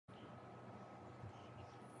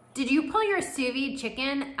Did you pull your sous vide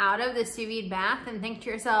chicken out of the sous vide bath and think to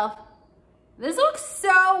yourself, this looks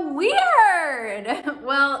so weird?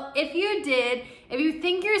 Well, if you did, if you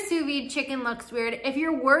think your sous vide chicken looks weird, if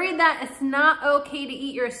you're worried that it's not okay to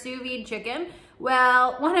eat your sous vide chicken,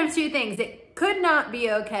 well, one of two things. It could not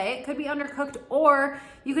be okay, it could be undercooked, or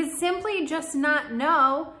you could simply just not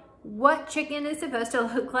know what chicken is supposed to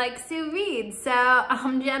look like sous vide. So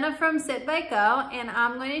I'm Jenna from SipBiteGo, and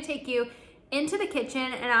I'm going to take you into the kitchen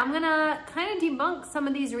and I'm gonna kind of debunk some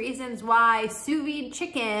of these reasons why sous vide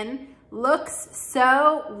chicken looks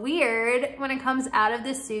so weird when it comes out of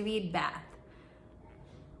the sous vide bath.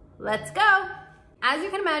 Let's go. As you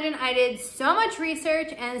can imagine, I did so much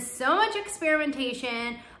research and so much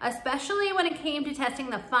experimentation, especially when it came to testing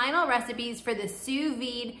the final recipes for the sous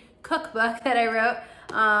vide cookbook that I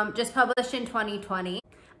wrote, just published in 2020.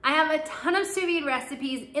 I have a ton of sous vide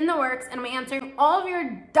recipes in the works, and I'm answering all of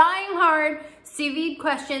your dying hard sous vide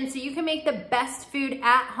questions so you can make the best food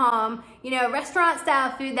at home, you know, restaurant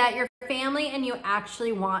style food that your family and you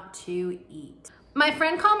actually want to eat. My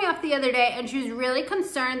friend called me up the other day and she was really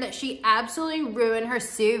concerned that she absolutely ruined her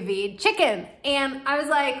sous vide chicken. And I was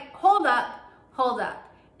like, hold up.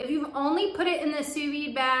 If you've only put it in the sous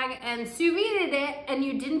vide bag and sous vided it and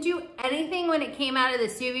you didn't do anything when it came out of the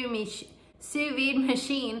sous vide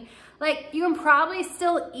machine, like, you can probably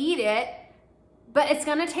still eat it, but it's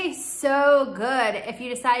gonna taste so good if you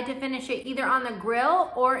decide to finish it either on the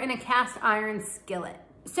grill or in a cast iron skillet.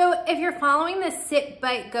 So if you're following the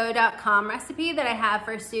SipBiteGo.com recipe that I have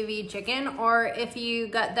for sous vide chicken, or if you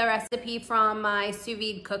got the recipe from my sous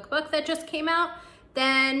vide cookbook that just came out,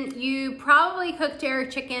 then you probably cooked your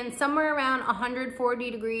chicken somewhere around 140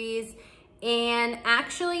 degrees. And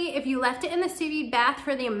actually, if you left it in the sous vide bath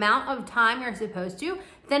for the amount of time you're supposed to,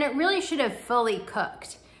 then it really should have fully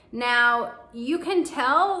cooked. Now, you can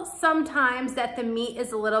tell sometimes that the meat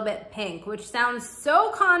is a little bit pink, which sounds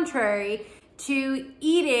so contrary to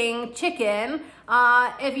eating chicken.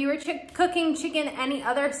 If you were cooking chicken any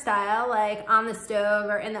other style, like on the stove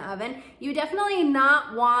or in the oven, you definitely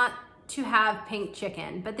not want to have pink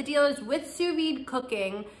chicken. But the deal is, with sous vide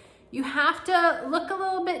cooking, you have to look a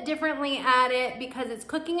little bit differently at it because it's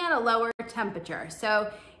cooking at a lower temperature.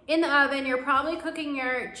 So in the oven, you're probably cooking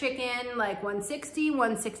your chicken like 160,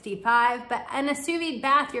 165, but in a sous vide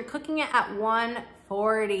bath, you're cooking it at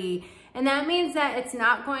 140. And that means that it's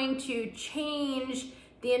not going to change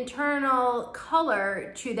the internal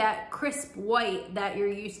color to that crisp white that you're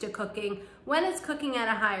used to cooking when it's cooking at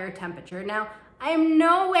a higher temperature. Now, I am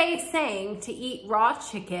no way saying to eat raw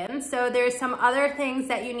chicken, so there's some other things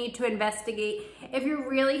that you need to investigate if you're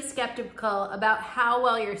really skeptical about how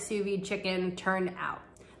well your sous vide chicken turned out.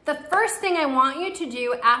 The first thing I want you to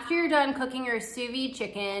do after you're done cooking your sous vide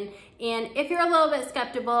chicken, and if you're a little bit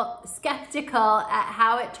skeptical at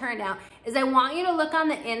how it turned out, is I want you to look on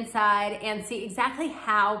the inside and see exactly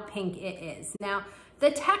how pink it is. Now, the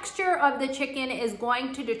texture of the chicken is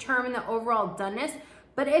going to determine the overall doneness,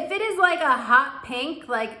 but if it is like a hot pink,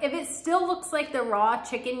 like if it still looks like the raw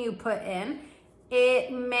chicken you put in,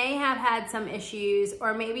 it may have had some issues,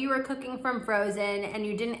 or maybe you were cooking from frozen and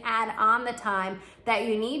you didn't add on the time that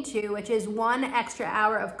you need to, which is 1 extra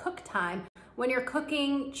hour of cook time when you're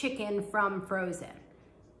cooking chicken from frozen.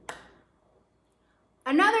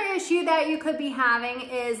 Another issue that you could be having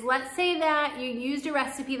is, let's say that you used a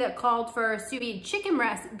recipe that called for sous vide chicken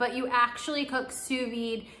breast, but you actually cooked sous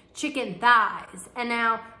vide chicken thighs. And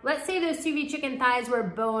now, let's say those sous vide chicken thighs were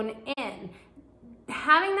bone in.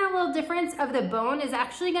 Having that little difference of the bone is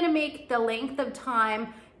actually gonna make the length of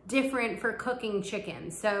time different for cooking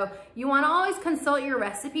chicken. So you wanna always consult your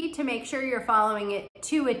recipe to make sure you're following it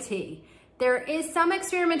to a T. There is some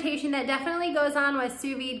experimentation that definitely goes on with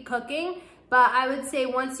sous vide cooking, but I would say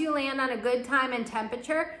once you land on a good time and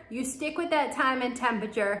temperature, you stick with that time and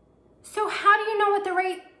temperature. So how do you know what the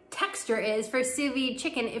right texture is for sous vide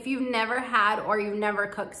chicken if you've never had or you've never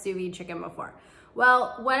cooked sous vide chicken before?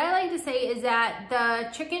 Well, what I like to say is that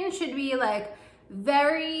the chicken should be like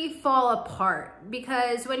very fall apart,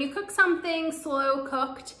 because when you cook something slow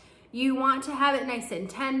cooked, you want to have it nice and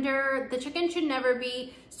tender. The chicken should never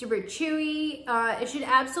be super chewy. It should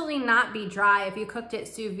absolutely not be dry if you cooked it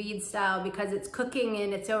sous vide style, because it's cooking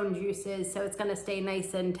in its own juices, so it's gonna stay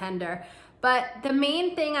nice and tender. But the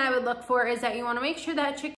main thing I would look for is that you wanna make sure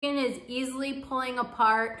that chicken is easily pulling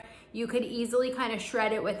apart. You could easily kind of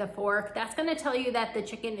shred it with a fork. That's gonna tell you that the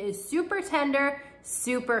chicken is super tender,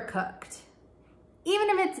 super cooked, even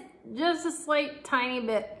if it's just a slight tiny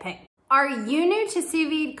bit pink. Are you new to sous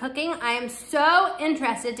vide cooking? I am so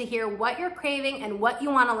interested to hear what you're craving and what you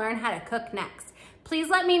wanna learn how to cook next. Please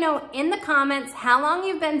let me know in the comments how long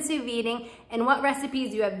you've been sous videing and what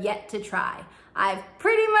recipes you have yet to try. I've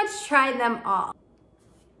pretty much tried them all.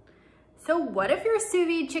 So what if your sous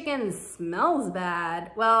vide chicken smells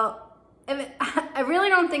bad? Well, I really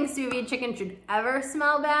don't think sous vide chicken should ever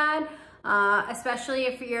smell bad, especially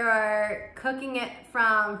if you're cooking it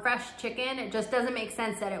from fresh chicken. It just doesn't make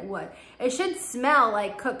sense that it would. It should smell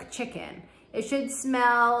like cooked chicken. It should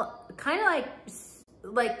smell kind of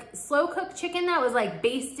like slow cooked chicken that was like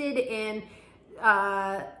basted in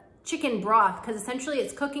chicken broth, because essentially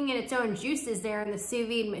it's cooking in its own juices there in the sous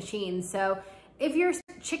vide machine. So if your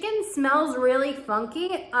chicken smells really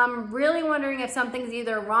funky, I'm really wondering if something's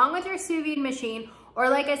either wrong with your sous vide machine, or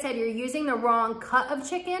like I said, you're using the wrong cut of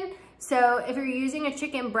chicken. So if you're using a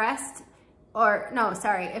chicken breast,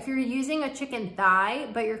 if you're using a chicken thigh,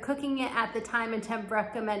 but you're cooking it at the time and temp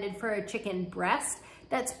recommended for a chicken breast,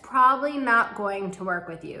 that's probably not going to work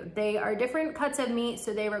with you. They are different cuts of meat,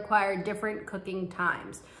 so they require different cooking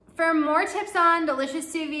times. For more tips on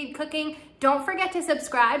delicious sous vide cooking, don't forget to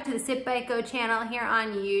subscribe to the SipBiteGo channel here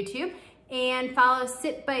on YouTube, and follow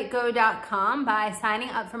SipBiteGo.com by signing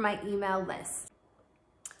up for my email list.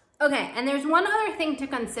 Okay, and there's one other thing to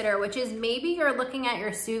consider, which is maybe you're looking at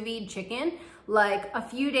your sous vide chicken like a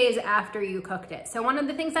few days after you cooked it. So one of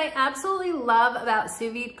the things I absolutely love about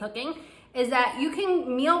sous vide cooking is that you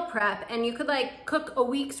can meal prep and you could like cook a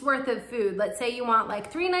week's worth of food. Let's say you want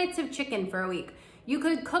like 3 nights of chicken for a week. You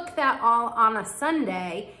could cook that all on a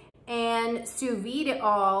Sunday and sous vide it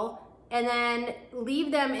all, and then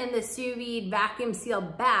leave them in the sous vide vacuum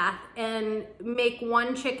sealed bath and make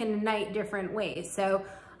one chicken a night different ways. So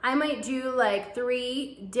I might do like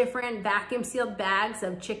 3 different vacuum sealed bags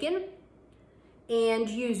of chicken and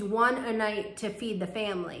use one a night to feed the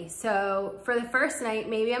family. So for the first night,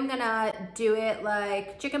 maybe I'm gonna do it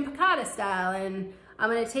like chicken piccata style, and I'm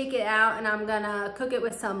gonna take it out and I'm gonna cook it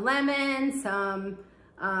with some lemon, some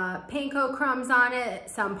panko crumbs on it,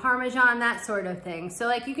 some Parmesan, that sort of thing. So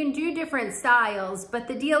like you can do different styles, but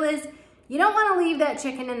the deal is you don't wanna leave that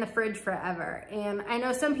chicken in the fridge forever. And I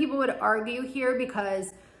know some people would argue here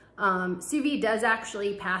because sous vide does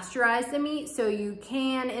actually pasteurize the meat, so you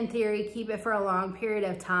can, in theory, keep it for a long period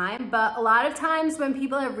of time. But a lot of times when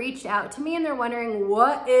people have reached out to me and they're wondering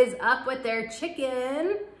what is up with their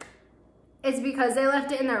chicken, it's because they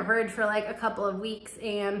left it in their fridge for like a couple of weeks,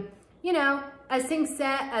 and you know, as things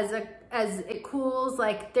set, as it cools,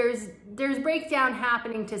 like there's breakdown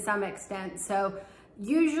happening to some extent. So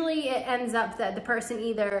usually it ends up that the person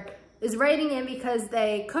either is writing in because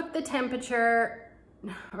they cooked the temperature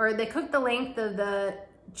or they cooked the length of the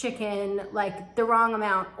chicken like the wrong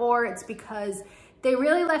amount, or it's because they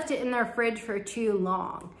really left it in their fridge for too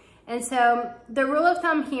long. And so the rule of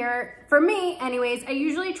thumb here, for me anyways, I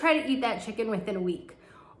usually try to eat that chicken within a week.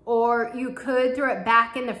 Or you could throw it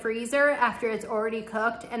back in the freezer after it's already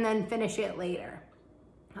cooked and then finish it later.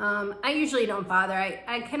 I usually don't bother.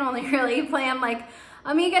 I can only really plan like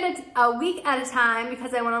a week at a time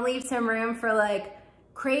because I want to leave some room for like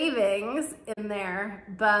cravings in there.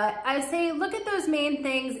 But I say look at those main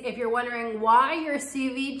things if you're wondering why your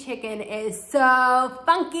sous vide chicken is so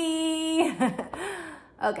funky.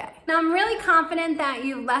 Okay, now I'm really confident that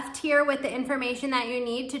you left here with the information that you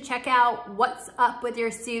need to check out what's up with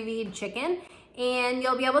your sous vide chicken, and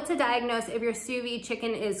you'll be able to diagnose if your sous vide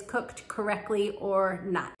chicken is cooked correctly or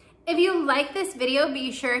not. If you like this video,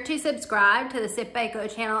 be sure to subscribe to the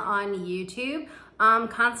SipBiteGo channel on YouTube. I'm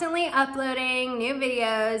constantly uploading new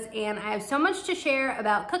videos, and I have so much to share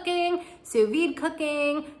about cooking, sous vide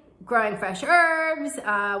cooking, growing fresh herbs.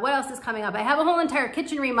 What else is coming up? I have a whole entire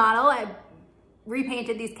kitchen remodel. I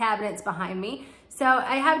repainted these cabinets behind me. So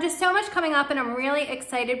I have just so much coming up, and I'm really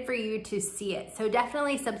excited for you to see it. So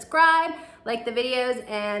definitely subscribe, like the videos,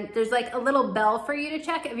 and there's like a little bell for you to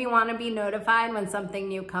check if you want to be notified when something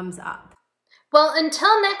new comes up. Well,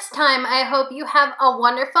 until next time, I hope you have a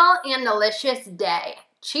wonderful and delicious day.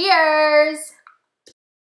 Cheers!